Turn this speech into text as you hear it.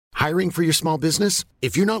Hiring for your small business?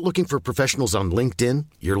 If you're not looking for professionals on LinkedIn,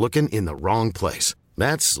 you're looking in the wrong place.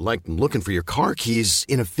 That's like looking for your car keys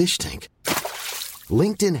in a fish tank.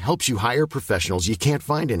 LinkedIn helps you hire professionals you can't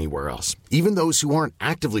find anywhere else, even those who aren't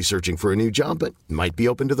actively searching for a new job but might be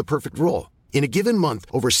open to the perfect role. In a given month,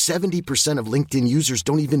 over 70% of LinkedIn users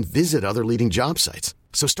don't even visit other leading job sites.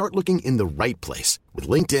 So start looking in the right place. With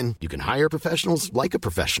LinkedIn, you can hire professionals like a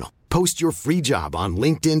professional. Post your free job on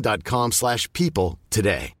linkedin.com/people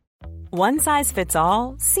today. One size fits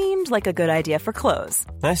all seemed like a good idea for clothes.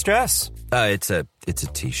 Nice dress. It's a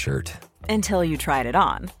t-shirt. Until you tried it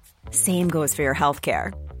on. Same goes for your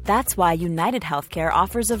healthcare. That's why United Healthcare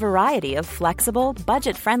offers a variety of flexible,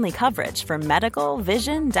 budget-friendly coverage for medical,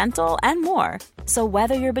 vision, dental, and more. So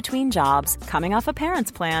whether you're between jobs, coming off a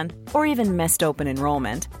parent's plan, or even missed open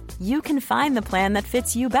enrollment, you can find the plan that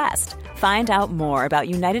fits you best. Find out more about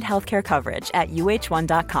United Healthcare coverage at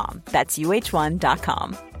uh1.com. That's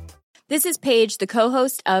uh1.com. This is Paige, the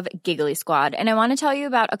co-host of Giggly Squad, and I want to tell you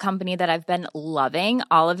about a company that I've been loving,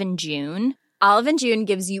 Olive & June. Olive & June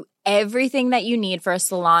gives you everything that you need for a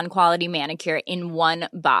salon-quality manicure in one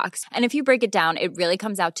box. And if you break it down, it really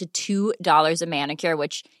comes out to $2 a manicure,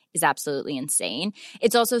 which is absolutely insane.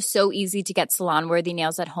 It's also so easy to get salon-worthy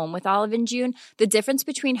nails at home with Olive & June. The difference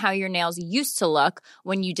between how your nails used to look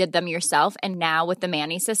when you did them yourself and now with the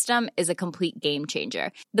Mani system is a complete game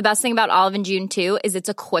changer. The best thing about Olive & June, too, is it's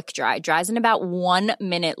a quick dry. Dries in about 1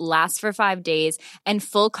 minute, lasts for 5 days, and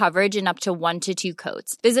full coverage in up to 1 to 2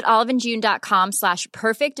 coats. Visit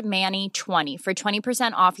oliveandjune.com/perfectmani20 for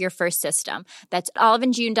 20% off your first system. That's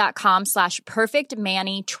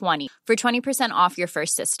oliveandjune.com/perfectmani20 for 20% off your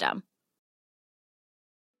first system.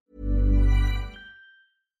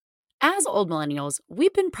 As old millennials,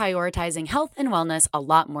 we've been prioritizing health and wellness a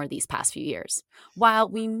lot more these past few years. While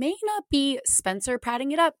we may not be Spencer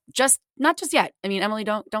Prattting it up, not just yet. I mean, Emily,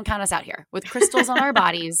 don't count us out here. With crystals on our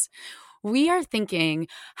bodies, we are thinking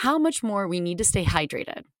how much more we need to stay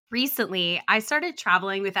hydrated. Recently, I started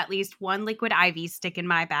traveling with at least one Liquid IV stick in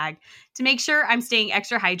my bag to make sure I'm staying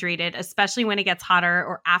extra hydrated, especially when it gets hotter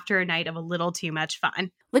or after a night of a little too much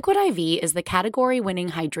fun. Liquid IV is the category-winning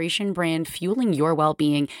hydration brand fueling your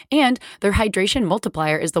well-being, and their hydration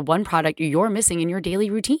multiplier is the one product you're missing in your daily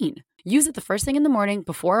routine. Use it the first thing in the morning,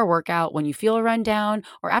 before a workout, when you feel a run down,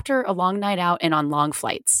 or after a long night out and on long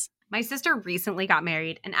flights. My sister recently got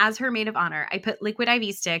married, and as her maid of honor, I put Liquid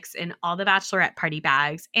IV sticks in all the bachelorette party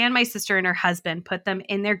bags, and my sister and her husband put them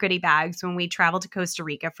in their goodie bags when we traveled to Costa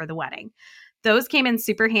Rica for the wedding. Those came in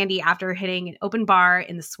super handy after hitting an open bar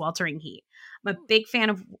in the sweltering heat. I'm a big fan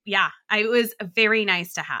of, it was very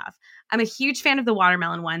nice to have. I'm a huge fan of the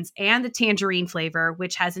watermelon ones and the tangerine flavor,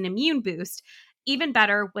 which has an immune boost, even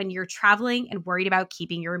better when you're traveling and worried about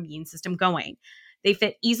keeping your immune system going. They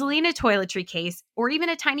fit easily in a toiletry case or even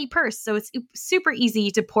a tiny purse, so it's super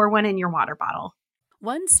easy to pour one in your water bottle.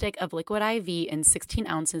 One stick of Liquid IV in 16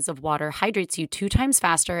 ounces of water hydrates you 2 times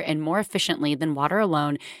faster and more efficiently than water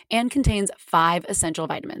alone and contains 5 essential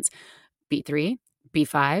vitamins: B3,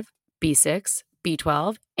 B5, B6,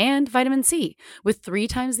 B12, and vitamin C, with 3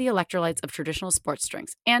 times the electrolytes of traditional sports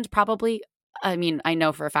drinks, and probably, I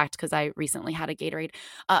know for a fact because I recently had a Gatorade,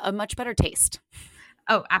 a much better taste.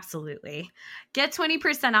 Oh, absolutely. Get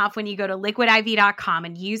 20% off when you go to liquidiv.com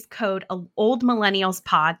and use code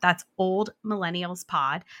OldMillennialsPod. That's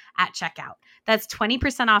OldMillennialsPod at checkout. That's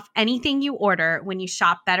 20% off anything you order when you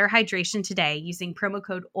shop Better Hydration today using promo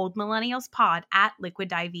code OldMillennialsPod at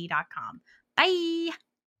liquidiv.com. Bye.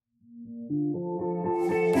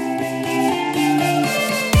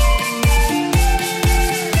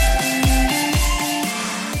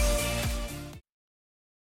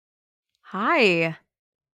 Hi.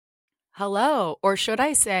 Hello, or should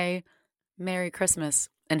I say, Merry Christmas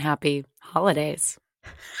and Happy Holidays.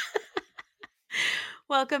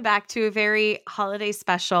 Welcome back to a very holiday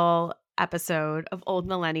special episode of Old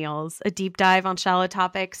Millennials, a deep dive on shallow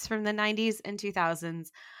topics from the 90s and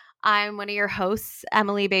 2000s. I'm one of your hosts,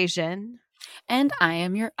 Emily Beijing. And I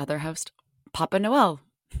am your other host, Papa Noel,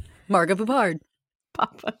 Margot Poupard.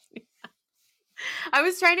 Papa. I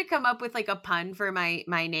was trying to come up with like a pun for my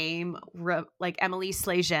name, like Emily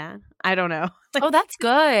Slajan. I don't know. Oh, that's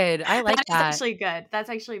good. I like that. That's actually good. That's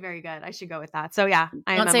actually very good. I should go with that. So yeah,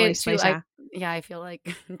 I am Emily Slajan. I feel like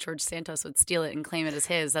George Santos would steal it and claim it as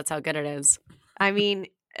his. That's how good it is. I mean,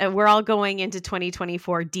 we're all going into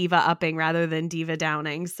 2024 diva upping rather than diva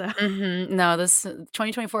downing. So no, this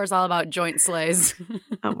 2024 is all about joint slays.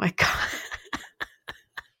 Oh my God.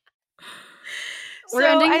 We're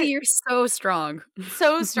ending the year so strong.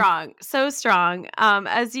 So strong. So strong.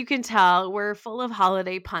 As you can tell, we're full of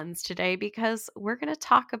holiday puns today because we're going to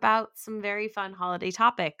talk about some very fun holiday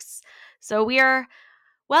topics. So we are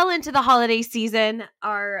well into the holiday season.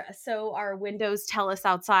 Our windows tell us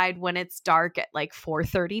outside when it's dark at like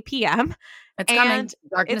 4:30 p.m. It's coming.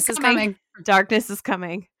 Darkness is coming. Darkness is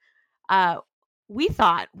coming. We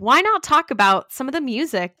thought, why not talk about some of the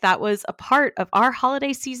music that was a part of our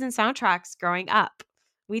holiday season soundtracks growing up?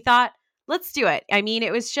 We thought, let's do it. I mean,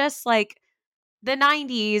 it was just like the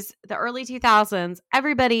 90s, the early 2000s.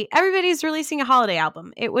 Everybody's releasing a holiday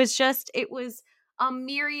album. It was a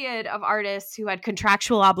myriad of artists who had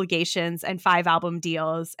contractual obligations and 5-album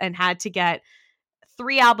deals and had to get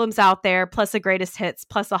 3 albums out there, plus a greatest hits,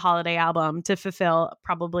 plus a holiday album to fulfill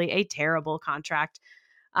probably a terrible contract.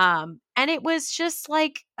 And it was just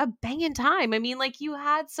like a banging time. I mean, like you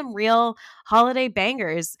had some real holiday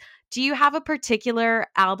bangers. Do you have a particular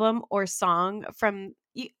album or song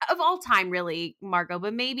of all time, really, Margot,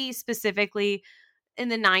 but maybe specifically in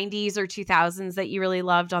the 90s or 2000s that you really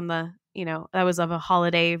loved on the, that was of a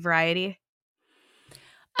holiday variety?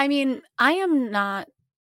 I mean, I am not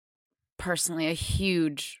personally a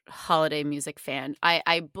huge holiday music fan.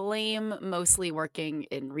 I blame mostly working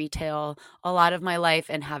in retail a lot of my life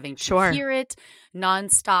and having to hear it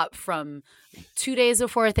nonstop from 2 days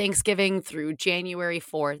before Thanksgiving through January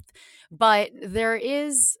 4th. But there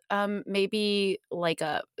is maybe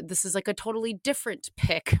this is like a totally different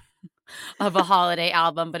pick of a holiday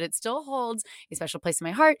album, but it still holds a special place in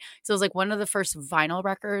my heart. So it was like one of the first vinyl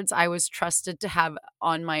records I was trusted to have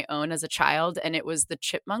on my own as a child, and it was the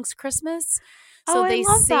Chipmunks Christmas. So I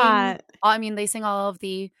love that. I mean, they sing all of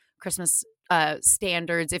the Christmas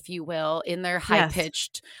standards, if you will, in their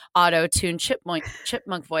high-pitched auto-tuned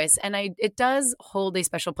chipmunk voice. And it does hold a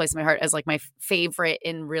special place in my heart as like my favorite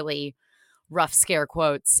in really rough scare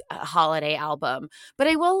quotes holiday album. But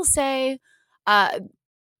I will say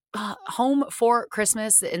Home for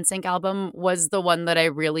Christmas, the NSYNC album, was the one that I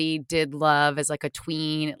really did love as like a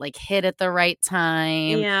tween. It like hit at the right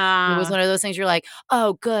time. Yeah. It was one of those things you're like,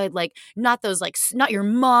 oh, good. Like not those like not your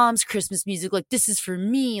mom's Christmas music. Like this is for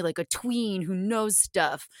me, like a tween who knows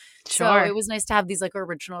stuff. Sure. So it was nice to have these like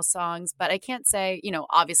original songs. But I can't say,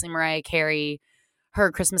 obviously Mariah Carey,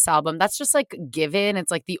 her Christmas album, that's just like given.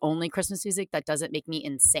 It's like the only Christmas music that doesn't make me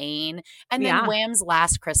insane. And then Wham's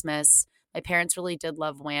Last Christmas. My parents really did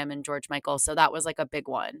love Wham and George Michael, so that was like a big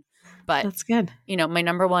one. But that's good. My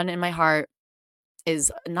number one in my heart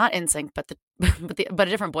is not NSYNC, but a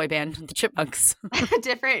different boy band, the Chipmunks. A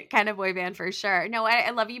different kind of boy band for sure. No, I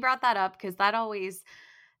love you brought that up because that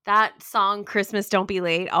song "Christmas Don't Be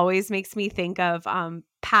Late" always makes me think of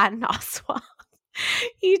Patton Oswalt.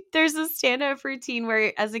 There's a stand-up routine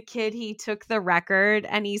where as a kid he took the record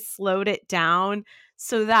and he slowed it down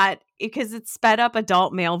so that because it sped up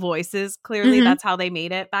adult male voices. Clearly that's how they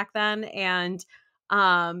made it back then. And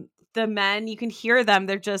the men, you can hear them.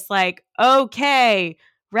 They're just like, okay,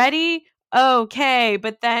 ready? Okay.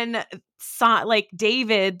 But then like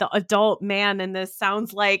David, the adult man in this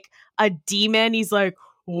sounds like a demon. He's like,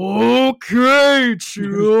 okay,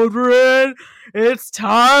 children, it's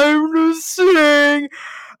time to sing.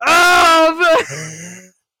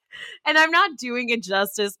 And I'm not doing it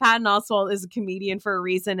justice. Patton Oswalt is a comedian for a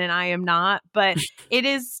reason, and I am not. But it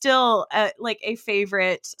is still like a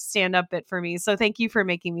favorite stand-up bit for me. So thank you for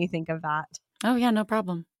making me think of that. Oh, yeah, no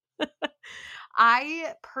problem.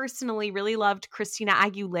 I personally really loved Christina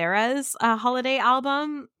Aguilera's holiday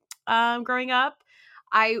album growing up.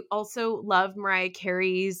 I also love Mariah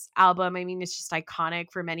Carey's album. I mean, it's just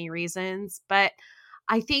iconic for many reasons. But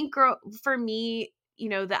I think for me,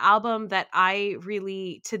 the album that I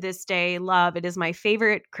really to this day love, it is my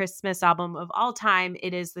favorite Christmas album of all time.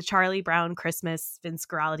 It is the Charlie Brown Christmas Vince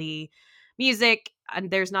Guaraldi music. And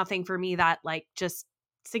there's nothing for me that like just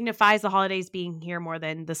signifies the holidays being here more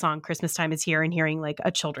than the song Christmas Time Is Here and hearing like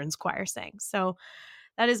a children's choir sing. So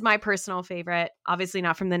that is my personal favorite. Obviously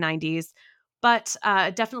not from the 90s, but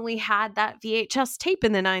definitely had that VHS tape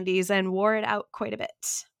in the 90s and wore it out quite a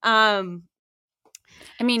bit.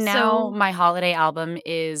 I mean, now my holiday album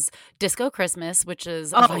is Disco Christmas, which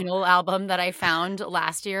is a vinyl album that I found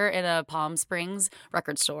last year in a Palm Springs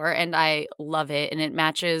record store, and I love it. And it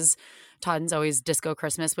matches Todd and Zoe's Disco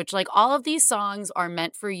Christmas, which like all of these songs are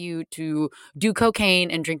meant for you to do cocaine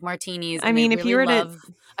and drink martinis. I mean, if you were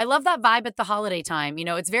I love that vibe at the holiday time.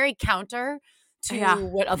 It's very counter to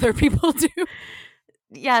what other people do.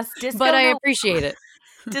 Yes, Disco but I appreciate it.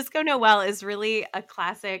 Disco Noel is really a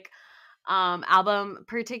classic album,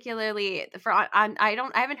 particularly for I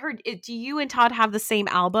haven't heard it. Do you and Todd have the same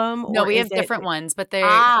album? No, or we is have it different ones, but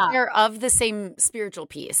Ah. they're of the same spiritual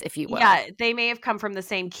piece, if you will. Yeah, they may have come from the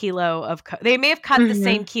same kilo of coke. They may have cut the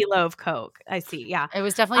same kilo of coke. I see. Yeah. It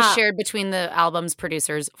was definitely shared between the album's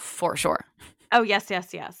producers for sure. Oh, yes.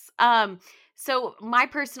 So my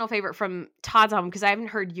personal favorite from Todd's album, because I haven't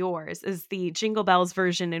heard yours, is the Jingle Bells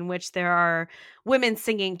version, in which there are women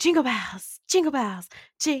singing Jingle Bells, Jingle Bells,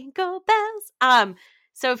 Jingle Bells.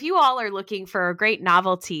 So if you all are looking for a great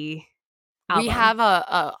novelty album, we have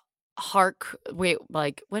a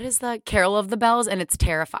what is the Carol of the Bells, and it's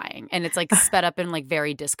terrifying, and it's like sped up and like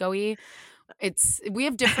very disco-y. We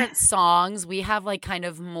have different songs. We have like kind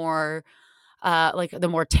of more like the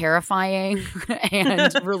more terrifying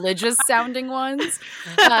and religious sounding ones.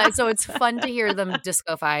 So it's fun to hear them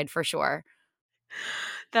disco-fied for sure.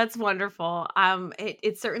 That's wonderful.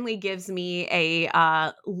 It certainly gives me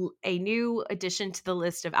a new addition to the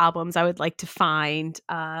list of albums I would like to find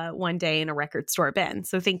one day in a record store bin.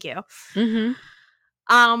 So thank you.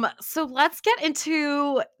 So let's get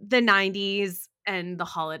into the 90s and the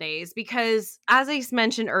holidays, because as I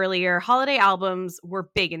mentioned earlier, holiday albums were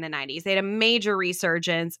big in the 90s. They had a major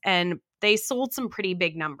resurgence and they sold some pretty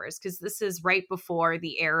big numbers, because this is right before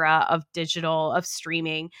the era of digital, of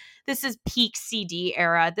streaming. This is peak CD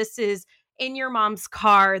era. This is in your mom's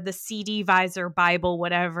car, the CD visor Bible,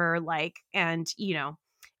 whatever, and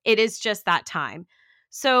it is just that time.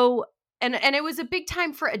 So And it was a big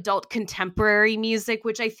time for adult contemporary music,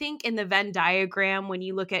 which I think in the Venn diagram, when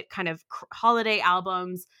you look at kind of holiday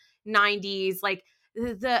albums, 90s, like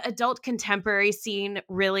the adult contemporary scene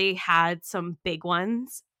really had some big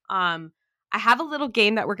ones. I have a little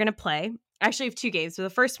game that we're going to play. I actually have two games. So the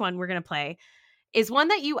first one we're going to play is one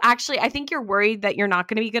that you actually, I think you're worried that you're not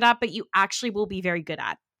going to be good at, but you actually will be very good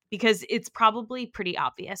at, because it's probably pretty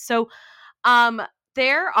obvious. So I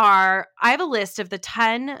have a list of the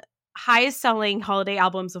 10 highest selling holiday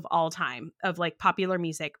albums of all time, of like popular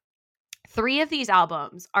music. 3 of these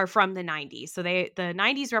albums are from the 90s. So the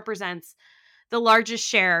 90s represents the largest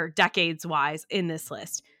share decades wise in this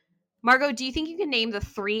list. Margot, do you think you can name the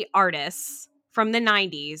 3 artists from the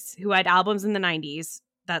 90s who had albums in the 90s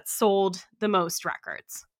that sold the most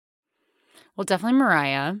records? Well, definitely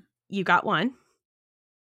Mariah. You got one.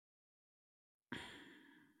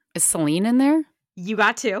 Is Celine in there? You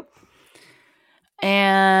got 2.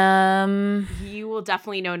 You will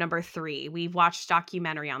definitely know number 3. We've watched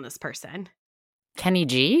documentary on this person. Kenny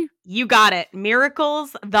G? You got it.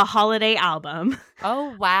 Miracles, the holiday album.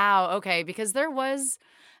 Oh, wow. Okay, because there was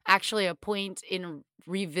actually a point in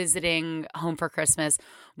revisiting Home for Christmas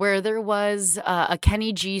where there was a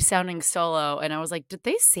Kenny G sounding solo, and I was like, did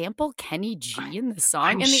they sample Kenny G in this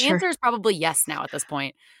song? The answer is probably yes now at this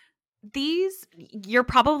point. You're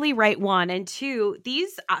probably right, 1. And 2,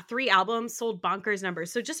 these 3 albums sold bonkers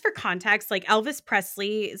numbers. So just for context, like Elvis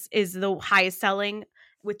Presley is the highest selling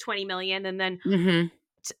with 20 million. And then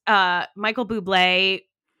Michael Bublé,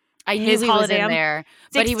 I knew he was in there,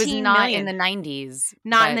 but he was not in the 90s.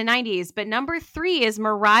 Not in the 90s. But number 3 is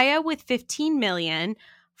Mariah with 15 million.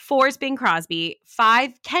 4 is Bing Crosby.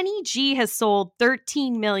 5, Kenny G has sold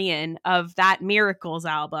 13 million of that Miracles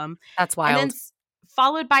album. That's wild. And then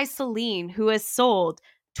followed by Celine, who has sold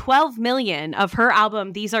 12 million of her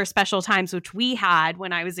album These Are Special Times, which we had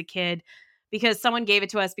when I was a kid, because someone gave it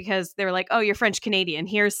to us because they were like, oh, you're French Canadian.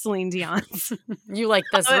 Here's Celine Dion's. You like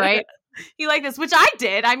this, right? You like this, which I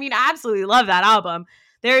did. I mean, I absolutely love that album.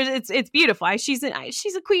 It's beautiful. She's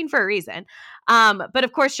a queen for a reason. But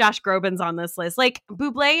of course, Josh Groban's on this list. Like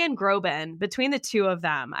Bublé and Groban, between the two of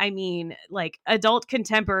them, I mean, like adult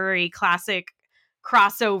contemporary classic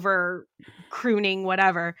crossover crooning,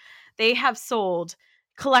 whatever, they have sold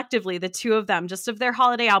collectively, the two of them, just of their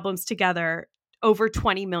holiday albums together, over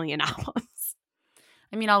 20 million albums.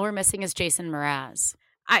 I mean, all we're missing is Jason Mraz.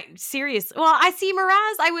 I see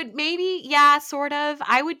Mraz. I would maybe, sort of.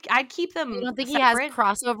 I'd keep them. You don't think separate. He has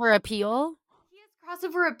crossover appeal? He has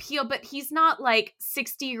crossover appeal, but he's not like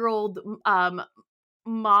 60-year-old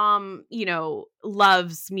mom,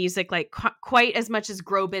 loves music like quite as much as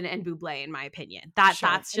Groban and Bublé, in my opinion. That's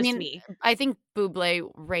just me. I think Bublé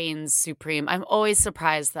reigns supreme. I'm always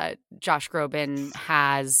surprised that Josh Groban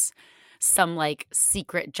has some like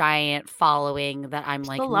secret giant following that I'm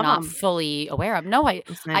like not fully aware of. No, I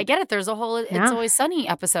get it. There's a whole It's Always Sunny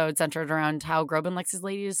episode centered around how Groban likes his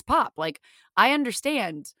ladies pop. Like, I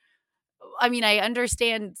understand. I mean, I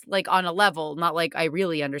understand like on a level, not like I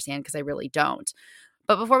really understand, because I really don't.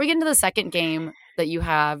 But before we get into the second game that you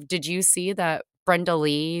have, did you see that Brenda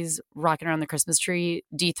Lee's Rockin' Around the Christmas Tree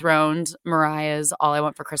dethroned Mariah's All I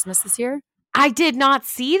Want for Christmas this year? I did not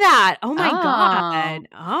see that. Oh my God.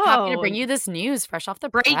 Oh. Happy to bring you this news fresh off the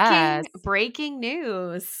press. Breaking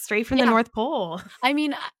news straight from the North Pole. I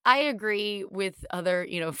mean, I agree with other,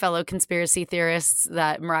 fellow conspiracy theorists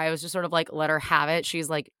that Mariah was just sort of like, let her have it. She's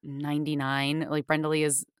like 99. Like Brenda Lee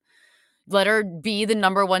is, let her be the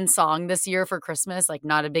number one song this year for Christmas. Like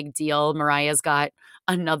not a big deal. Mariah's got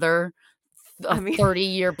another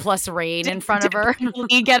 30-year plus reign in front of her.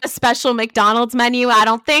 Did you get a special McDonald's menu? I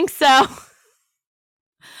don't think so.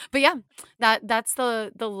 But yeah, that's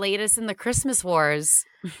the latest in the Christmas wars.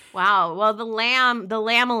 Wow. Well, the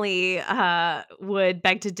Lamely would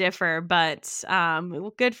beg to differ, but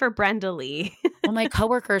good for Brenda Lee. Well, my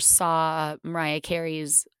coworkers saw Mariah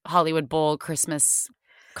Carey's Hollywood Bowl Christmas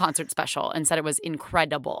concert special and said it was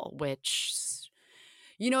incredible, which,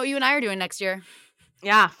 you and I are doing next year.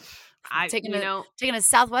 Yeah. Taking a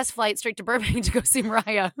Southwest flight straight to Burbank to go see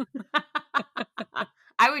Mariah.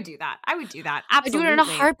 I would do that. Absolutely. I'd do it in a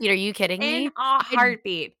heartbeat. Are you kidding me? In a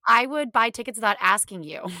heartbeat. I would buy tickets without asking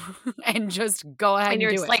you and just go ahead and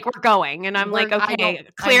you're do just it. like, we're going. And I'm like, okay,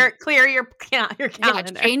 clear your calendar. Yeah,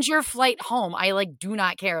 change your flight home. I do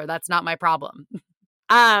not care. That's not my problem.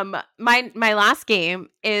 My last game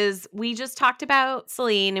is, we just talked about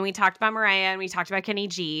Celine and we talked about Mariah and we talked about Kenny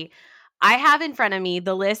G. I have in front of me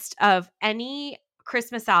the list of any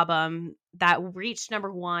Christmas album that reached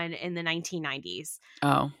number one in the 1990s.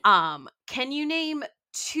 Oh. Can you name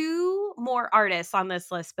 2 more artists on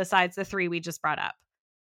this list besides the 3 we just brought up?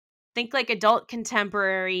 Think like adult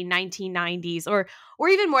contemporary 1990s or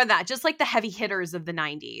even more than that, just like the heavy hitters of the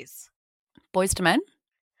 90s. Boyz II Men?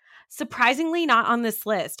 Surprisingly not on this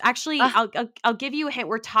list. Actually, I'll give you a hint.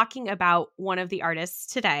 We're talking about one of the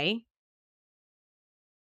artists today.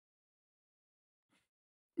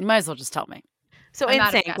 You might as well just tell me. So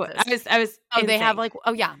NSYNC. I was. Oh, they have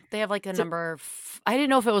they have like a number. I didn't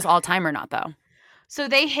know if it was all time or not though. So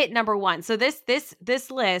they hit number one. So this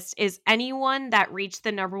list is anyone that reached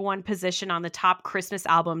the number one position on the top Christmas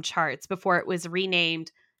album charts before it was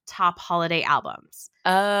renamed top holiday albums.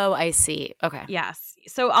 Oh, I see. Okay. Yes.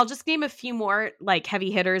 So I'll just name a few more like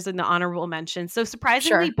heavy hitters in the honorable mentions. So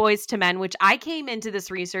surprisingly, Sure. Boyz II Men, which I came into this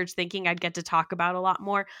research thinking I'd get to talk about a lot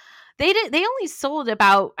more. They only sold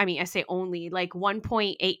about, I say only, like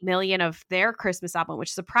 1.8 million of their Christmas album,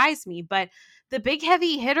 which surprised me. But the big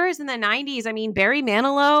heavy hitters in the 90s, Barry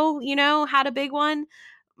Manilow, had a big one.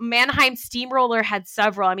 Mannheim Steamroller had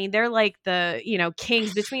several. They're like the,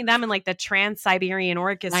 kings between them and like the Trans-Siberian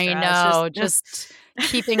Orchestra. I know, just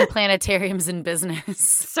keeping planetariums in business.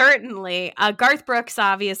 Certainly. Garth Brooks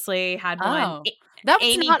obviously had one.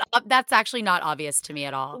 That's actually not obvious to me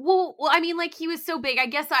at all. Well, he was so big. I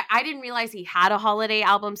guess I didn't realize he had a holiday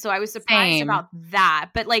album, so I was surprised about that.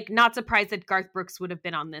 But not surprised that Garth Brooks would have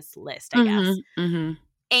been on this list, I guess. Mm-hmm.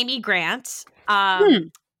 Amy Grant,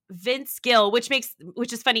 Vince Gill, which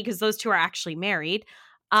is funny because those two are actually married.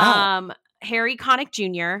 Harry Connick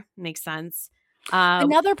Jr. makes sense.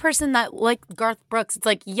 Another person that, like Garth Brooks, it's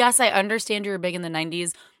like, yes, I understand you were big in the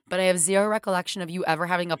 90s, but I have zero recollection of you ever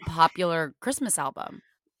having a popular Christmas album.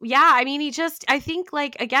 Yeah, I think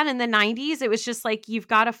again in the 90s, it was just like, you've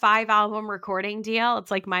got a 5-album recording deal.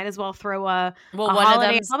 It's like, might as well throw a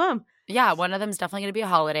holiday album. Yeah, one of them's definitely going to be a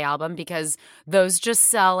holiday album because those just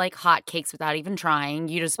sell like hotcakes without even trying.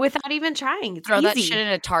 Without even trying. It's throw easy. That shit in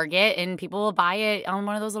a Target and people will buy it on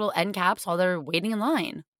one of those little end caps while they're waiting in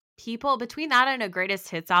line. People, between that and a greatest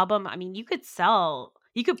hits album, you could pull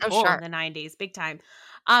in the 90s big time.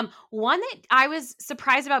 One that I was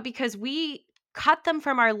surprised about because we cut them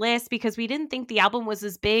from our list because we didn't think the album was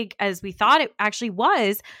as big as we thought it actually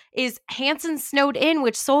was, is Hanson Snowed In,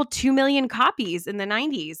 which sold 2 million copies in the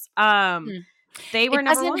 90s. They were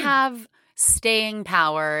number one. It doesn't have staying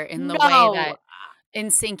power in the way that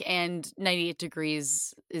NSYNC and 98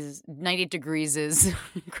 Degrees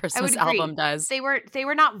Christmas album does. They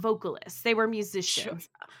were not vocalists. They were musicians.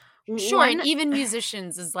 Sure, and even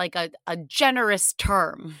musicians is like a generous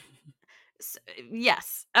term.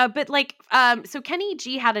 Yes. But so Kenny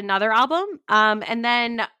G had another album. And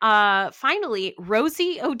then finally,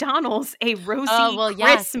 Rosie O'Donnell's A Rosy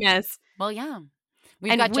Christmas. Yes. Well, yeah.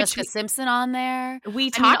 We've got Jessica Simpson on there. We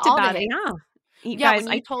talked about it. Yeah.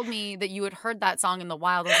 When you told me that you had heard that song in the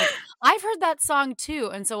wild, I was like, I've heard that song too.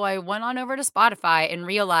 And so I went on over to Spotify and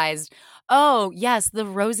realized, oh, yes, the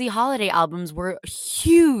Rosie holiday albums were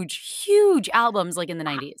huge, huge albums like in the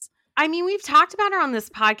 90s. We've talked about her on this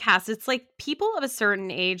podcast. It's like people of a certain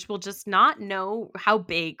age will just not know how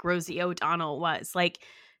big Rosie O'Donnell was. Like,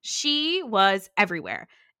 she was everywhere.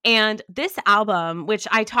 And this album, which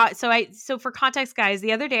I taught, so for context, guys,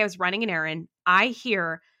 the other day I was running an errand. I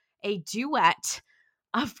hear a duet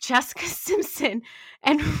of Jessica Simpson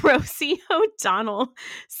and Rosie O'Donnell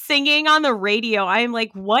singing on the radio. I am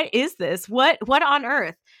like, what is this? What on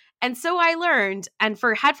earth? And so I learned and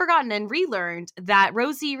had forgotten and relearned that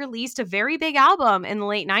Rosie released a very big album in the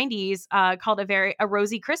late 90s called A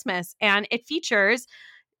Rosie Christmas. And it features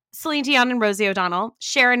Celine Dion and Rosie O'Donnell,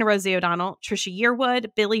 Sharon and Rosie O'Donnell, Trisha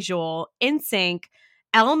Yearwood, Billy Joel, NSYNC,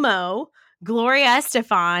 Elmo, Gloria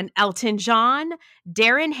Estefan, Elton John,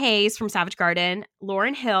 Darren Hayes from Savage Garden,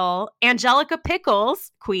 Lauryn Hill, Angelica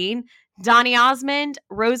Pickles, Queen, Donny Osmond,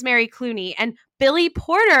 Rosemary Clooney, and Billy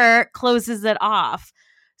Porter closes it off.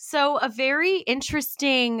 So a very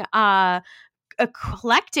interesting,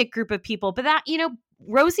 eclectic group of people. But that,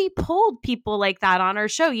 Rosie pulled people like that on her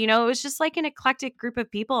show. It was just like an eclectic group of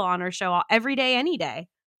people on her show every day, any day.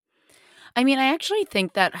 I mean, I actually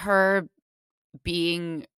think that her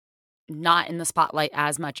being not in the spotlight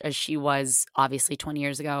as much as she was obviously 20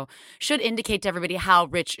 years ago should indicate to everybody how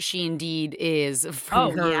rich she indeed is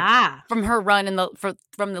from her run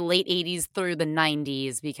from the late 80s through the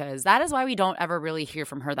 90s, because that is why we don't ever really hear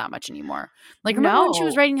from her that much anymore. Like, remember when she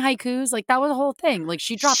was writing haikus? Like, that was a whole thing. Like,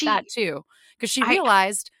 she dropped that too because she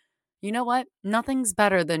realized, you know what? Nothing's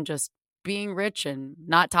better than just being rich and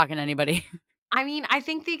not talking to anybody. I mean, I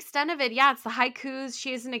think the extent of it, it's the haikus.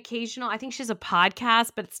 She has an occasional, I think she has a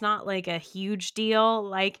podcast, but it's not like a huge deal.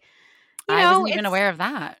 Like, I wasn't even aware of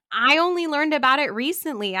that. I only learned about it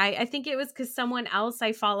recently. I think it was because someone else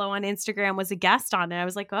I follow on Instagram was a guest on it. I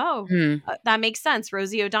was like, that makes sense.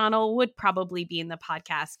 Rosie O'Donnell would probably be in the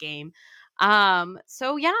podcast game.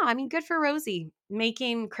 So yeah, I mean, good for Rosie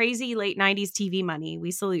making crazy late 90s TV money.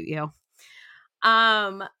 We salute you.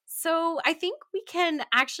 So I think we can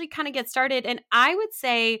actually kind of get started. And I would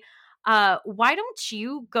say, why don't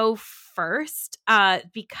you go first?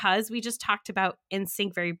 Because we just talked about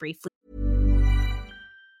NSYNC very briefly.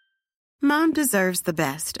 Mom deserves the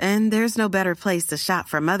best, and there's no better place to shop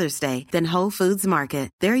for Mother's Day than Whole Foods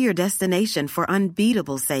Market. They're your destination for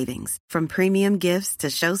unbeatable savings, from premium gifts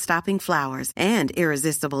to show-stopping flowers and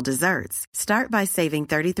irresistible desserts. Start by saving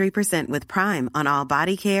 33% with Prime on all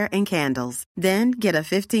body care and candles. Then get a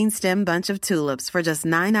 15-stem bunch of tulips for just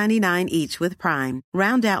 $9.99 each with Prime.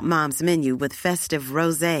 Round out Mom's menu with festive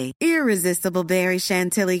rosé, irresistible berry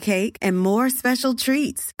chantilly cake, and more special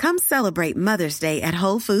treats. Come celebrate Mother's Day at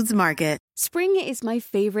Whole Foods Market. Spring is my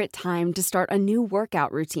favorite time to start a new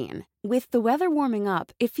workout routine. With the weather warming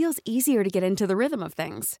up, it feels easier to get into the rhythm of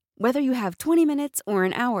things. Whether you have 20 minutes or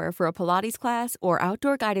an hour for a Pilates class or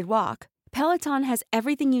outdoor guided walk, Peloton has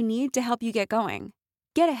everything you need to help you get going.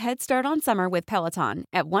 Get a head start on summer with Peloton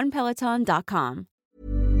at onepeloton.com.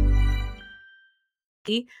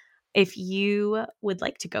 If you would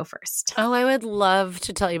like to go first. Oh, I would love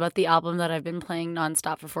to tell you about the album that I've been playing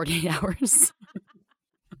nonstop for 48 hours.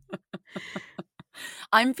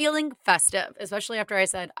 I'm feeling festive, especially after I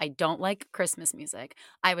said I don't like Christmas music.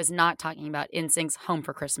 I was not talking about NSYNC's Home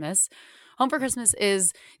for Christmas. Home for Christmas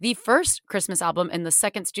is the first Christmas album and the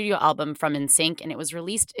second studio album from NSYNC, and it was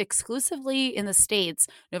released exclusively in the States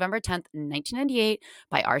November 10th, 1998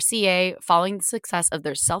 by RCA following the success of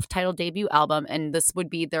their self-titled debut album, and this would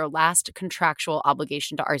be their last contractual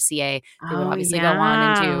obligation to RCA. They would obviously go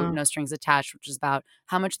on into No Strings Attached, which is about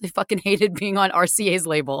how much they fucking hated being on RCA's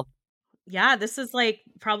label. Yeah, this is like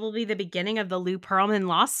probably the beginning of the Lou Pearlman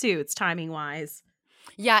lawsuits, timing-wise.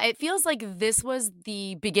 Yeah, it feels like this was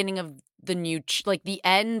the beginning of the new, like the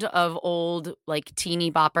end of old, like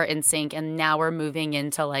teeny bopper NSYNC, and now we're moving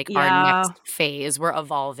into like our next phase. We're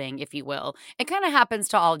evolving, if you will. It kind of happens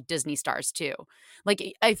to all Disney stars too. Like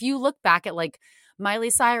if you look back at like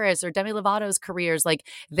Miley Cyrus or Demi Lovato's careers, like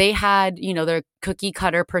they had, their cookie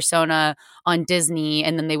cutter persona on Disney,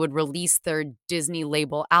 and then they would release their Disney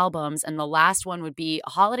label albums. And the last one would be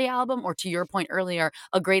a holiday album, or to your point earlier,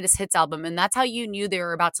 a greatest hits album. And that's how you knew they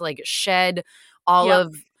were about to like shed all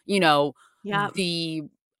of, the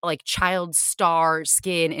like child star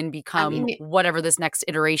skin and become whatever this next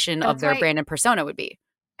iteration of their brand and persona would be.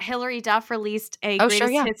 Hilary Duff released a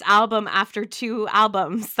greatest hits album after 2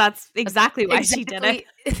 albums. That's exactly why she did it.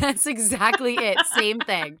 That's exactly it. Same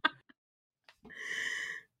thing.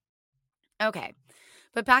 Okay.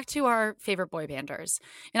 But back to our favorite boy banders.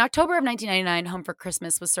 In October of 1999, Home for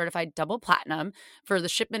Christmas was certified double platinum for the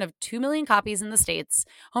shipment of 2 million copies in the States.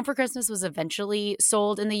 Home for Christmas was eventually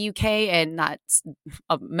sold in the UK, and not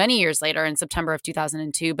many years later in September of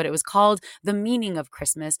 2002, but it was called The Meaning of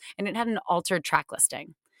Christmas, and it had an altered track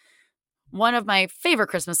listing. One of my favorite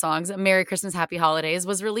Christmas songs, Merry Christmas, Happy Holidays,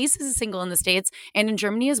 was released as a single in the States and in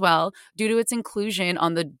Germany as well due to its inclusion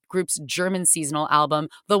on the group's German seasonal album,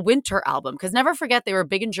 The Winter Album. Because never forget, they were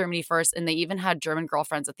big in Germany first, and they even had German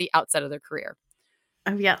girlfriends at the outset of their career.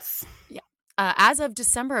 Oh, yes. Yeah. As of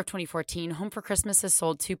December of 2014, Home for Christmas has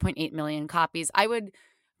sold 2.8 million copies. I would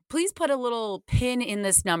please put a little pin in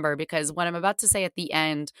this number because what I'm about to say at the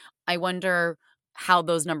end, I wonder how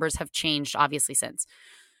those numbers have changed, obviously, since.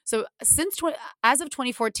 So as of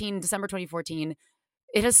 2014, December 2014,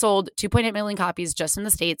 it has sold 2.8 million copies just in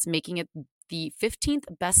the States, making it the 15th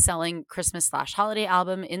best-selling Christmas/holiday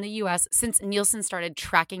album in the U.S. since Nielsen started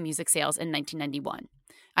tracking music sales in 1991.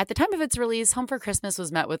 At the time of its release, Home for Christmas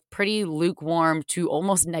was met with pretty lukewarm to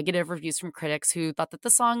almost negative reviews from critics who thought that the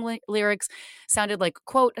song lyrics sounded like,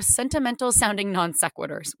 quote, sentimental-sounding non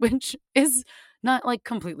sequiturs, which is not like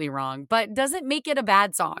completely wrong, but doesn't make it a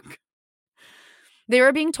bad song. They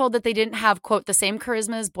were being told that they didn't have, quote, the same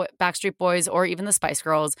charisma as Backstreet Boys or even the Spice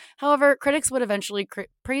Girls. However, critics would eventually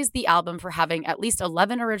praise the album for having at least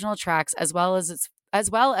 11 original tracks as well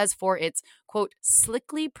as for its, quote,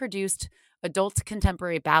 slickly produced adult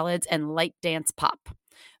contemporary ballads and light dance pop.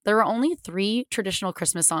 There are only 3 traditional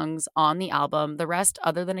Christmas songs on the album. The rest,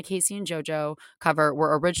 other than a Casey and JoJo cover,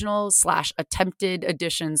 were original/attempted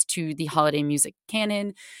additions to the holiday music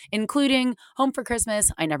canon, including Home for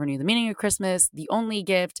Christmas, I Never Knew the Meaning of Christmas, The Only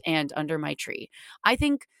Gift, and Under My Tree. I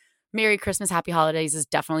think Merry Christmas, Happy Holidays is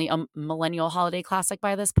definitely a millennial holiday classic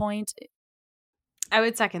by this point. I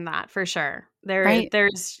would second that for sure. Right?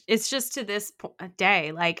 It's just to this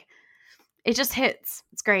day, like it just hits.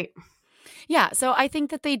 It's great. Yeah, so I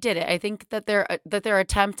think that they did it. I think that their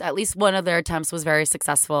attempt, at least one of their attempts, was very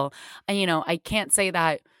successful. And I can't say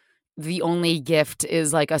that The Only Gift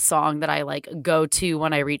is like a song that I like go to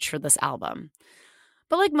when I reach for this album.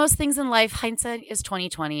 But like most things in life, hindsight is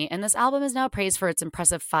 20/20, and this album is now praised for its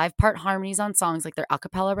impressive 5-part harmonies on songs like their a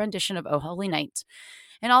cappella rendition of Oh Holy Night.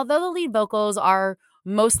 And although the lead vocals are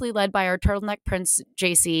mostly led by our turtleneck prince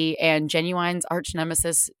JC and Genuine's arch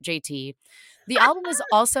nemesis JT, the album is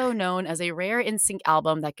also known as a rare NSYNC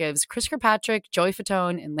album that gives Chris Kirkpatrick, Joey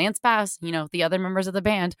Fatone, and Lance Bass, the other members of the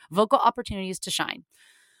band, vocal opportunities to shine.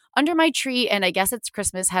 Under My Tree and I Guess It's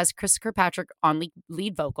Christmas has Chris Kirkpatrick on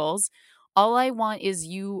lead vocals. All I Want Is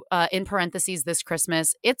You, in parentheses, This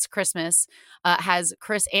Christmas, It's Christmas, has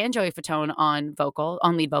Chris and Joey Fatone on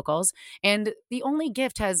lead vocals. And The Only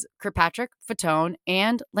Gift has Kirkpatrick, Fatone,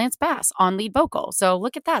 and Lance Bass on lead vocal. So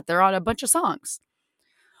look at that. They're on a bunch of songs.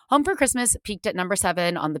 Home for Christmas peaked at number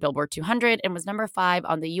 7 on the Billboard 200 and was number 5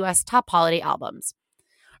 on the U.S. top holiday albums.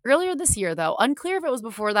 Earlier this year, though, unclear if it was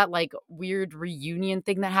before that like weird reunion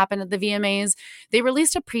thing that happened at the VMAs, they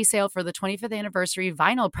released a pre-sale for the 25th anniversary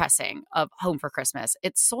vinyl pressing of Home for Christmas.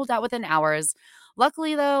 It sold out within hours.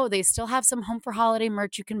 Luckily, though, they still have some Home for Holiday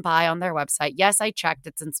merch you can buy on their website. Yes, I checked.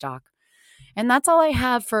 It's in stock. And that's all I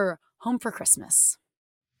have for Home for Christmas.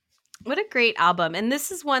 What a great album. And this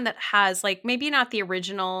is one that has like maybe not the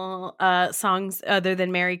original songs other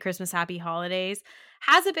than Merry Christmas, Happy Holidays,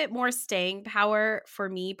 has a bit more staying power for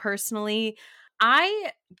me personally.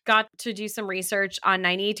 I got to do some research on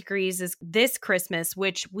 98 Degrees' This Christmas,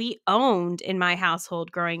 which we owned in my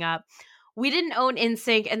household growing up. We didn't own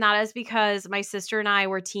NSYNC, and that is because my sister and I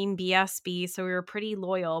were Team BSB, so we were pretty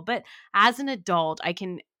loyal. But as an adult, I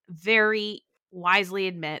can very wisely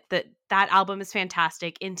admit that album is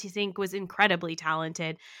fantastic. NSYNC was incredibly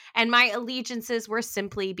talented, and my allegiances were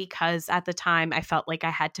simply because at the time I felt like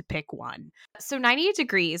I had to pick one. So 98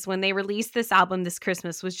 Degrees, when they released this album this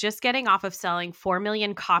Christmas, was just getting off of selling 4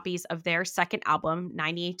 million copies of their second album,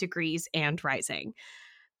 98 Degrees and Rising.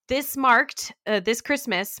 This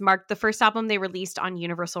Christmas marked the first album they released on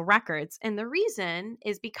Universal Records. And the reason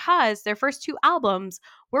is because their first 2 albums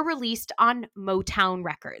were released on Motown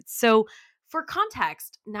Records. So for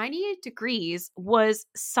context, 98 Degrees was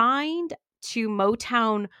signed to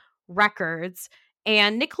Motown Records,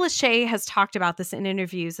 and Nick Lachey has talked about this in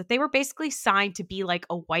interviews, that they were basically signed to be like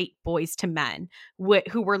a white Boyz II Men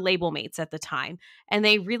who were label mates at the time. And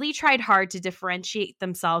they really tried hard to differentiate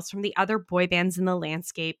themselves from the other boy bands in the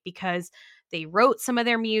landscape because they wrote some of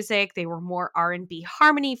their music. They were more R&B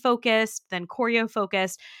harmony focused than choreo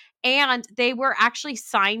focused. And they were actually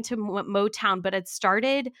signed to Motown, but had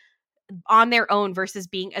started on their own versus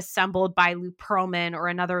being assembled by Lou Pearlman or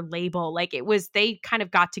another label. Like they kind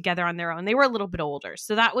of got together on their own. They were a little bit older.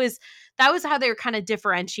 So that was how they were kind of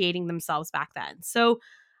differentiating themselves back then. So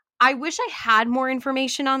I wish I had more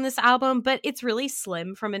information on this album, but it's really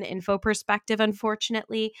slim from an info perspective,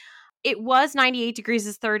 unfortunately. It was 98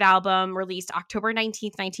 Degrees' third album, released October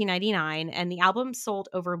 19th, 1999, and the album sold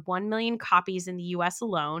over 1 million copies in the US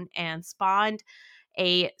alone and spawned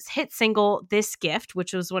a hit single, This Gift,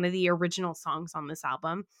 which was one of the original songs on this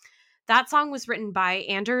album. That song was written by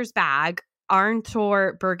Anders Bagge,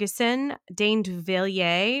 Arntor Bergeson, Dane de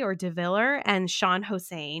Villiers, and Sean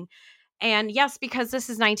Hossain. And yes, because this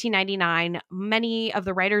is 1999, many of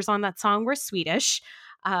the writers on that song were Swedish.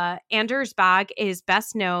 Anders Bagge is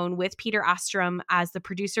best known with Peter Åström as the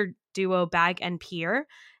producer duo Bagge and Peer.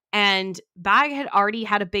 And Bagge had already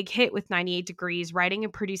had a big hit with 98 Degrees, writing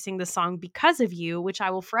and producing the song Because of You, which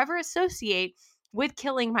I will forever associate with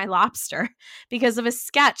Killing My Lobster because of a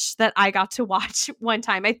sketch that I got to watch one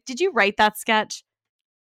time. Did you write that sketch?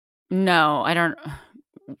 No, I don't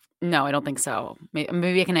think so.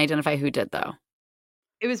 Maybe I can identify who did, though.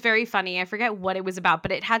 It was very funny. I forget what it was about,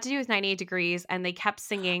 but it had to do with 98 Degrees, and they kept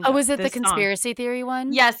singing. Oh, was it the song. Conspiracy Theory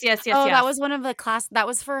one? Yes. Oh, that was one of the class. That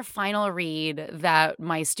was for a final read that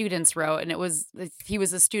my students wrote, and he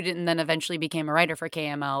was a student and then eventually became a writer for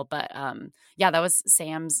KML. But yeah, that was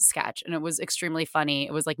Sam's sketch, and it was extremely funny.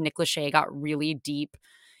 It was like Nick Lachey got really deep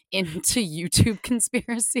into YouTube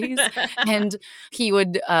conspiracies and he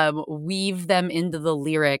would weave them into the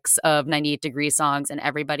lyrics of 98 Degree songs, and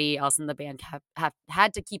everybody else in the band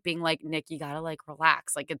had to keep being like, Nick, you gotta like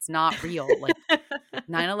relax, like it's not real, like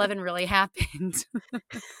 9/11 really happened.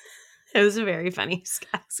 It was a very funny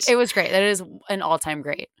sketch. It was great. That is an all-time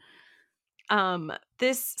great.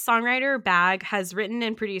 This songwriter Bagge has written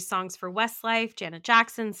and produced songs for Westlife, Janet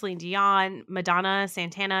Jackson, Celine Dion, Madonna,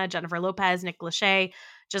 Santana, Jennifer Lopez, Nick Lachey,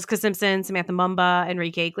 Jessica Simpson, Samantha Mumba,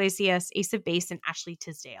 Enrique Iglesias, Ace of Base, and Ashley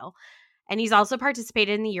Tisdale. And he's also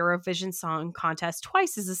participated in the Eurovision Song Contest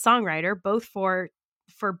twice as a songwriter, both for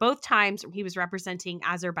both times he was representing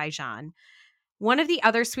Azerbaijan. One of the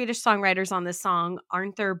other Swedish songwriters on this song,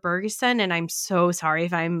 Arthur Bergerson, and I'm so sorry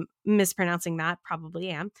if I'm mispronouncing that, probably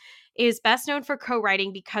am, is best known for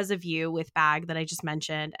co-writing Because of You with Bagge that I just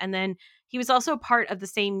mentioned. And then he was also part of the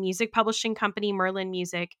same music publishing company, Merlin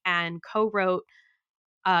Music, and co-wrote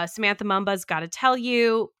Samantha Mumba's Gotta Tell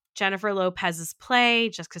You, Jennifer Lopez's Play,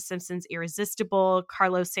 Jessica Simpson's Irresistible,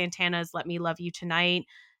 Carlos Santana's Let Me Love You Tonight,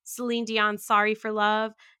 Celine Dion's Sorry for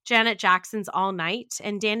Love, Janet Jackson's All Night,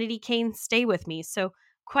 and Danity Kane's Stay With Me. So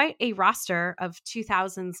quite a roster of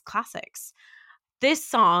 2000s classics. This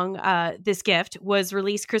song, This Gift, was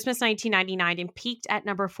released Christmas 1999 and peaked at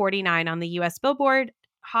number 49 on the US Billboard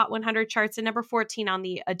Hot 100 charts and number 14 on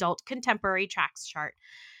the Adult Contemporary Tracks chart.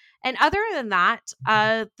 And other than that,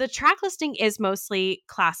 the track listing is mostly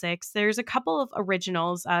classics. There's a couple of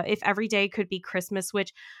originals. If Every Day Could Be Christmas,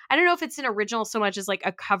 which I don't know if it's an original so much as like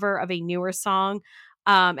a cover of a newer song.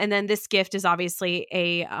 And then This Gift is obviously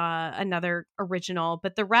another original,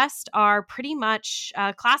 but the rest are pretty much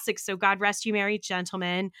classics. So God Rest You Merry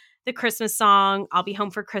Gentlemen, The Christmas Song, I'll Be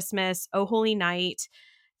Home for Christmas, Oh Holy Night,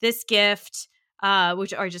 This Gift,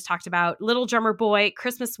 which I just talked about, Little Drummer Boy,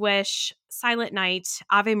 Christmas Wish, Silent Night,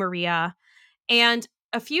 Ave Maria. And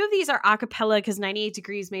a few of these are a cappella because 98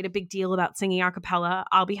 Degrees made a big deal about singing a cappella,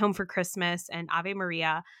 I'll Be Home for Christmas and Ave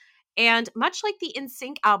Maria. And much like the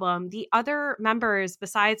NSYNC album, the other members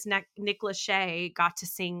besides Nick Lachey got to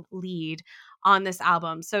sing lead on this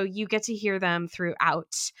album. So you get to hear them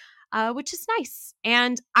throughout, which is nice.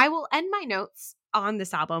 And I will end my notes on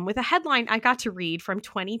this album with a headline I got to read from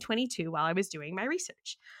 2022 while I was doing my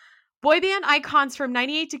research. Boy band icons from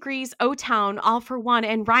 98 Degrees, O-Town, All for One,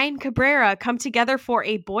 and Ryan Cabrera come together for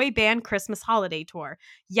a boy band Christmas holiday tour.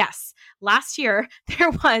 Yes, last year there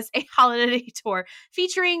was a holiday tour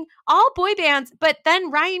featuring all boy bands, but then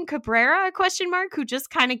Ryan Cabrera, who just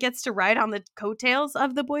kind of gets to ride on the coattails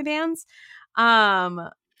of the boy bands.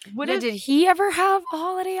 Did he ever have a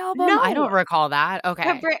holiday album? No. I don't recall that.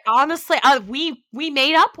 Okay. Honestly, we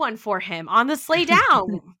made up one for him on the Sleigh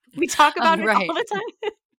Down. We talk about it all the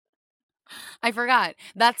time. I forgot.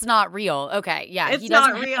 That's not real. Okay, yeah, it's he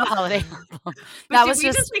doesn't not real. Have a holiday album. That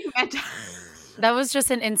was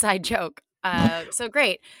just an inside joke. So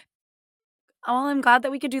great. Well, I'm glad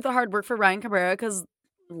that we could do the hard work for Ryan Cabrera because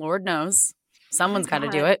Lord knows someone's got to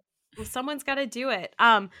do it. Well, someone's got to do it.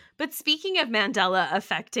 But speaking of Mandela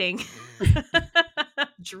affecting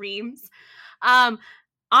dreams,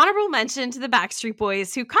 honorable mention to the Backstreet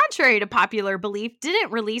Boys, who, contrary to popular belief,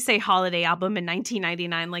 didn't release a holiday album in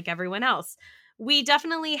 1999 like everyone else. We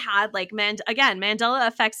definitely had Mandela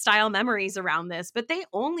effect style memories around this, but they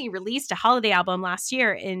only released a holiday album last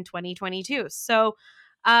year in 2022. So,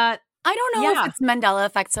 I don't know if it's Mandela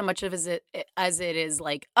effect so much as it is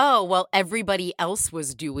like, oh, well, everybody else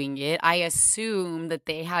was doing it. I assume that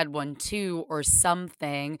they had one too or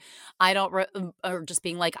something. Or just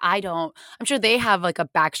being like, I'm sure they have like a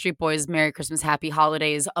Backstreet Boys Merry Christmas, Happy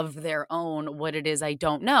Holidays of their own. What it is, I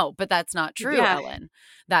don't know. But that's not true, Ellen.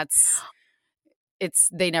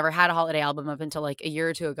 They never had a holiday album up until like a year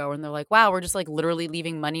or two ago, and they're like, wow, we're just like literally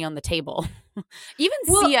leaving money on the table. Even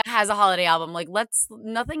Sia has a holiday album. Like,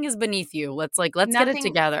 nothing is beneath you. Let's get it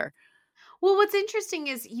together. Well, what's interesting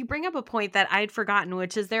is you bring up a point that I'd forgotten,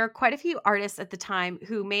 which is there are quite a few artists at the time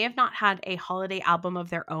who may have not had a holiday album of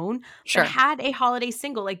their own, Sure. but had a holiday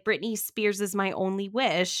single, like Britney Spears' "My Only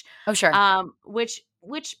Wish," Oh, sure. which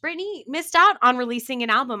Britney missed out on releasing an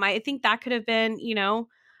album. I think that could have been,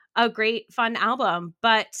 a great fun album,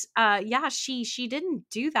 but yeah, she didn't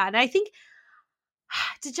do that, and I think.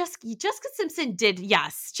 Jessica Simpson did,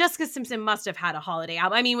 yes. Jessica Simpson must have had a holiday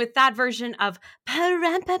album. I mean, with that version of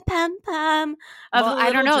Param-pam-pam-pam of Well, the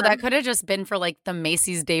I don't know. Little That Drum. could have just been for like the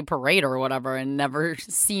Macy's Day Parade or whatever and never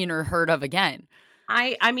seen or heard of again.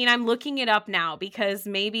 I mean, I'm looking it up now because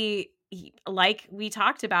maybe, like we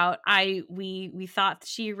talked about, we thought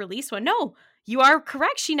she released one. No, you are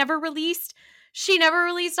correct. She never released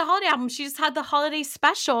a holiday album. She just had the holiday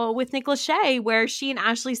special with Nick Lachey where she and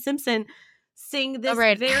Ashley Simpson sing this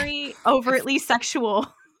right. very overtly sexual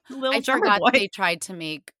Little I Drummer forgot Boy. they tried to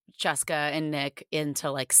make Jessica and Nick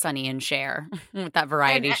into like Sonny and Cher with that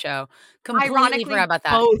variety And, show. Completely Ironically, forgot about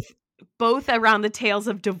that. both around the tales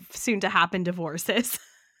of soon to happen divorces.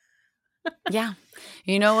 Yeah.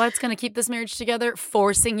 You know what's going to keep this marriage together?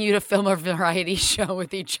 Forcing you to film a variety show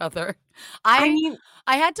with each other. I mean,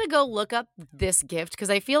 I had to go look up this gift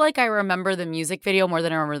because I feel like I remember the music video more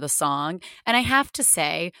than I remember the song. And I have to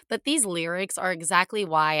say that these lyrics are exactly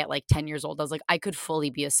why at like 10 years old, I was like, I could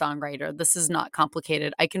fully be a songwriter. This is not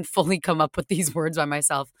complicated. I can fully come up with these words by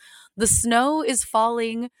myself. The snow is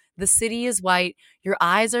falling. The city is white. Your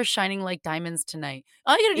eyes are shining like diamonds tonight.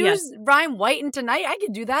 All you gotta do is rhyme white and tonight. I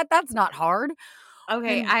can do that. That's not hard.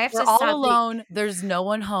 okay, And I have we're to all sadly- alone. There's no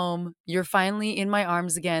one home. You're finally in my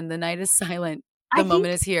arms again. The night is silent. I The moment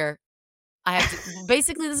think- is here. I have to,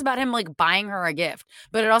 basically, this is about him like buying her a gift,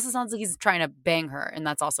 but it also sounds like he's trying to bang her, and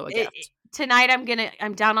that's also a gift. Tonight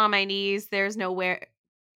I'm down on my knees. There's nowhere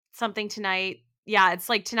something tonight. Yeah, it's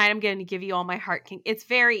like tonight I'm going to give you all my heart. It's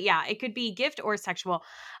very, it could be gift or sexual.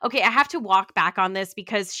 Okay, I have to walk back on this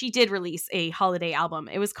because she did release a holiday album.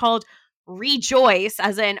 It was called Rejoice,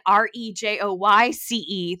 as in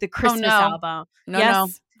REJOYCE, the Christmas album. No.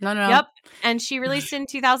 Yep. And she released it in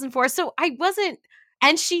 2004. So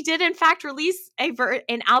and she did in fact release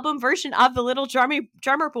an album version of the Little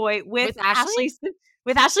Drummer Boy with Ashley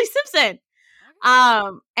Simpson.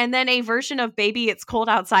 And then a version of Baby It's Cold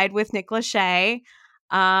Outside with Nick Lachey.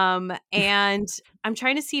 And I'm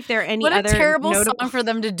trying to see if there are any other What a terrible notable song for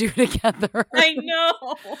them to do together. I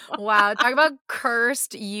know. Wow. Talk about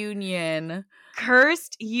cursed union.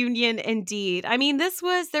 Cursed union indeed. I mean, this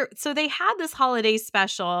was there. So they had this holiday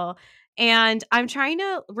special, and I'm trying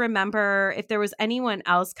to remember if there was anyone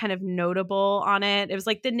else kind of notable on it. It was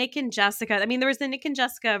like the Nick and Jessica. I mean, there was the Nick and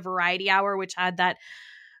Jessica Variety Hour, which had that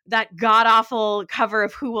god awful cover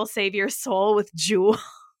of Who Will Save Your Soul with Jewel.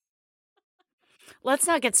 Let's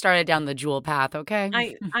not get started down the Jewel path, okay?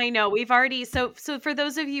 I know we've already so for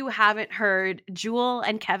those of you who haven't heard, Jewel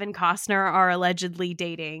and Kevin Costner are allegedly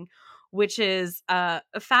dating, which is a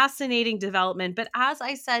fascinating development. But as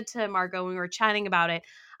I said to Margot when we were chatting about it,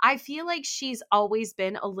 I feel like she's always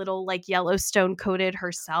been a little like Yellowstone coded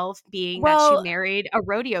herself, being that she married a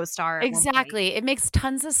rodeo star. Exactly. It makes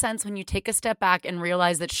tons of sense when you take a step back and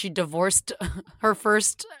realize that she divorced her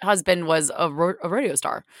first husband was a rodeo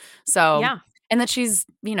star. So, yeah. And that she's,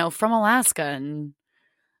 from Alaska and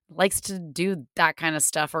likes to do that kind of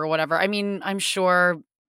stuff or whatever. I mean, I'm sure.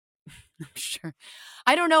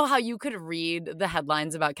 I don't know how you could read the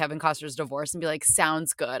headlines about Kevin Costner's divorce and be like,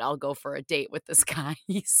 sounds good. I'll go for a date with this guy.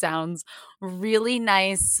 He sounds really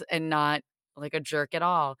nice and not like a jerk at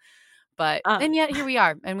all. But and yet here we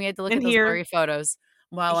are. And we had to look at those blurry photos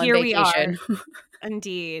while on vacation. We are.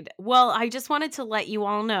 Indeed. Well, I just wanted to let you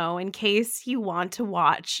all know, in case you want to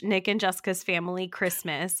watch Nick and Jessica's Family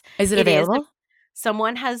Christmas. Is it available?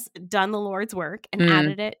 Someone has done the Lord's work and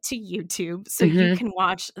added it to YouTube, so you can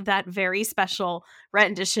watch that very special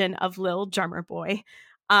rendition of Lil Drummer Boy.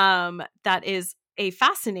 That is a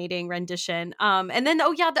fascinating rendition. And then,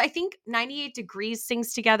 I think 98 Degrees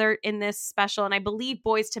sings together in this special, and I believe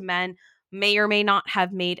Boyz II Men may or may not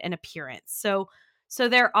have made an appearance. So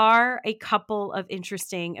there are a couple of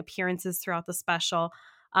interesting appearances throughout the special.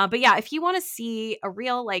 But yeah, if you want to see a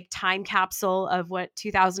real like time capsule of what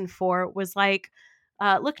 2004 was like,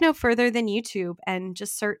 look no further than YouTube and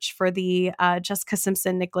just search for the Jessica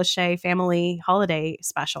Simpson, Nick Lachey Family Holiday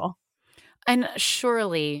Special. And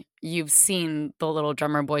surely you've seen the Little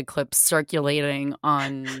Drummer Boy clips circulating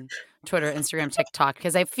on Twitter, Instagram, TikTok,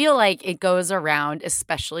 because I feel like it goes around,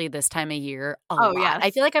 especially this time of year, a lot. Yes.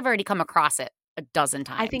 I feel like I've already come across it a dozen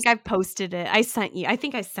times. I think I've posted it. I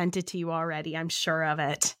think I sent it to you already. I'm sure of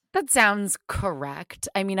it. That sounds correct.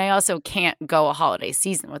 I mean, I also can't go a holiday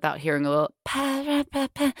season without hearing a little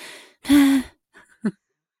pa-ra-pa-pa.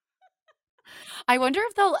 I wonder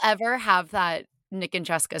if they'll ever have that Nick and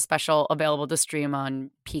Jessica special available to stream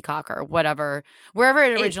on Peacock or whatever, wherever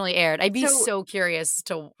it originally aired. I'd be so curious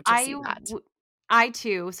to see that. I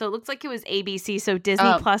too. So it looks like it was ABC. So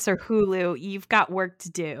Disney Plus or Hulu, you've got work to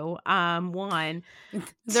do. One.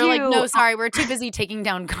 They're like, no, sorry, we're too busy taking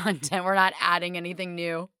down content. We're not adding anything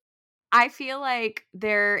new. I feel like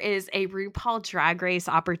there is a RuPaul Drag Race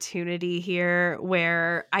opportunity here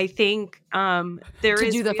where I think there is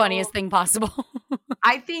to do the funniest thing possible.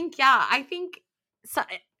 I think so,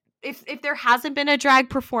 if there hasn't been a drag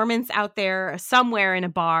performance out there somewhere in a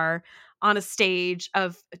bar on a stage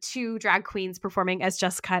of two drag queens performing as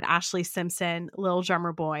Jessica and Ashley Simpson, Lil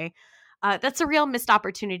Drummer Boy, that's a real missed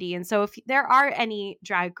opportunity. And so if there are any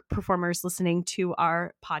drag performers listening to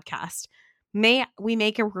our podcast, may we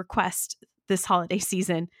make a request this holiday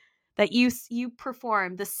season that you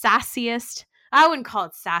perform the sassiest, I wouldn't call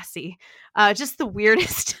it sassy, just the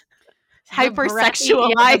weirdest,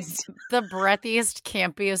 hypersexualized, the breathiest,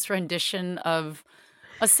 campiest rendition of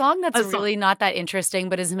a song that's really not that interesting,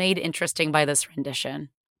 but is made interesting by this rendition.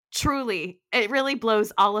 Truly, it really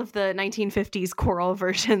blows all of the 1950s choral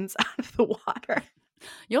versions out of the water.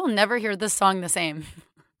 You'll never hear this song the same.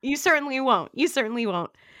 You certainly won't.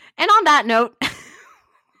 And on that note,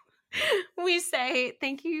 we say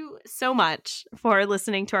thank you so much for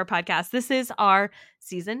listening to our podcast. This is our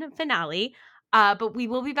season finale, but we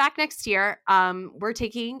will be back next year. We're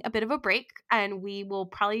taking a bit of a break, and we will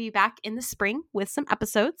probably be back in the spring with some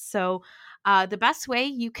episodes. So the best way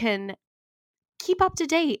you can keep up to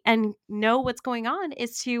date and know what's going on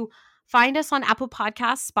is to find us on Apple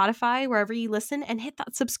Podcasts, Spotify, wherever you listen, and hit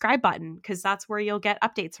that subscribe button, because that's where you'll get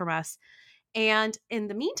updates from us. And in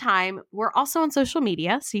the meantime, we're also on social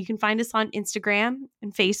media. So you can find us on Instagram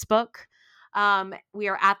and Facebook. We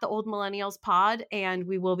are at the Old Millennials Pod, and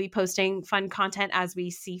we will be posting fun content as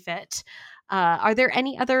we see fit. Are there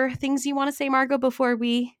any other things you want to say, Margot, before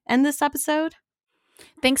we end this episode?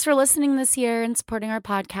 Thanks for listening this year and supporting our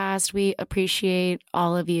podcast. We appreciate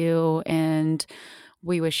all of you, and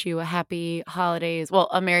we wish you a happy holidays. Well,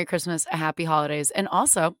 a Merry Christmas, a happy holidays, and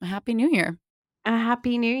also a Happy New Year. A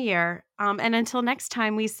Happy New Year. And until next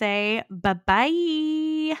time, we say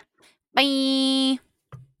bye-bye. Bye.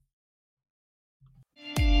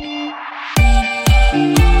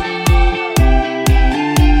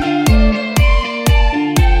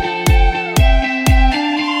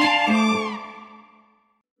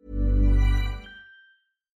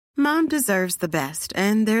 Mom deserves the best,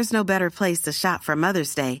 and there's no better place to shop for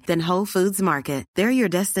Mother's Day than Whole Foods Market. They're your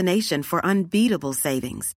destination for unbeatable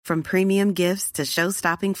savings, from premium gifts to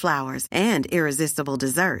show-stopping flowers and irresistible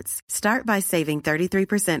desserts. Start by saving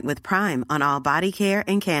 33% with Prime on all body care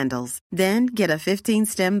and candles. Then get a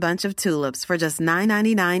 15-stem bunch of tulips for just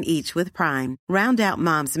 $9.99 each with Prime. Round out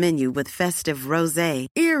Mom's menu with festive rosé,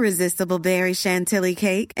 irresistible berry chantilly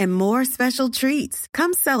cake, and more special treats.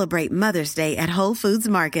 Come celebrate Mother's Day at Whole Foods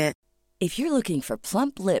Market. If you're looking for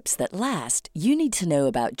plump lips that last, you need to know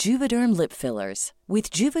about Juvederm lip fillers.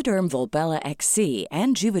 With Juvederm Volbella XC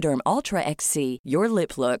and Juvederm Ultra XC, your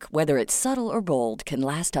lip look, whether it's subtle or bold, can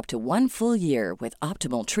last up to 1 full year with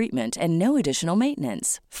optimal treatment and no additional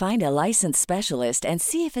maintenance. Find a licensed specialist and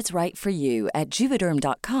see if it's right for you at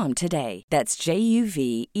Juvederm.com today. That's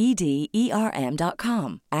JUVEDERM.com.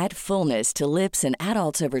 Add fullness to lips in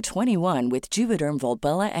adults over 21 with Juvederm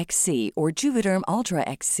Volbella XC or Juvederm Ultra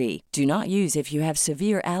XC. Do not use if you have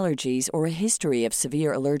severe allergies or a history of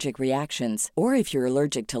severe allergic reactions, or if you're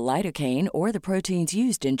allergic to lidocaine or the proteins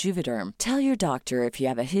used in Juvederm. Tell your doctor if you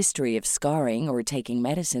have a history of scarring or taking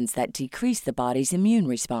medicines that decrease the body's immune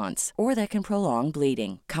response or that can prolong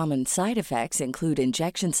bleeding. Common side effects include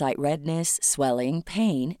injection site redness, swelling,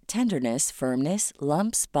 pain, tenderness, firmness,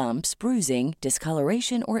 lumps, bumps, bruising,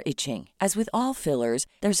 discoloration, or itching. As with all fillers,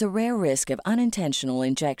 there's a rare risk of unintentional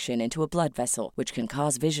injection into a blood vessel, which can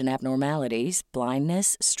cause vision abnormalities,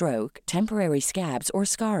 blindness, stroke, temporary scabs, or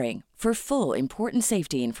scarring. For full, important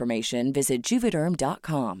safety information, visit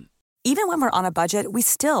Juvederm.com. Even when we're on a budget, we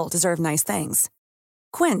still deserve nice things.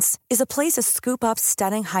 Quince is a place to scoop up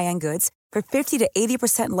stunning high-end goods for 50 to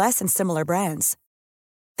 80% less than similar brands.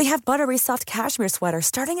 They have buttery soft cashmere sweaters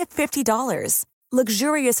starting at $50,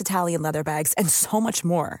 luxurious Italian leather bags, and so much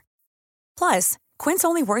more. Plus, Quince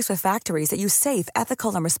only works with factories that use safe,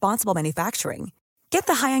 ethical, and responsible manufacturing. Get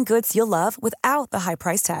the high-end goods you'll love without the high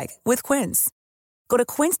price tag with Quince. Go to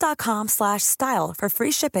quince.com/style for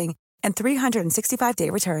free shipping and 365-day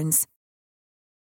returns.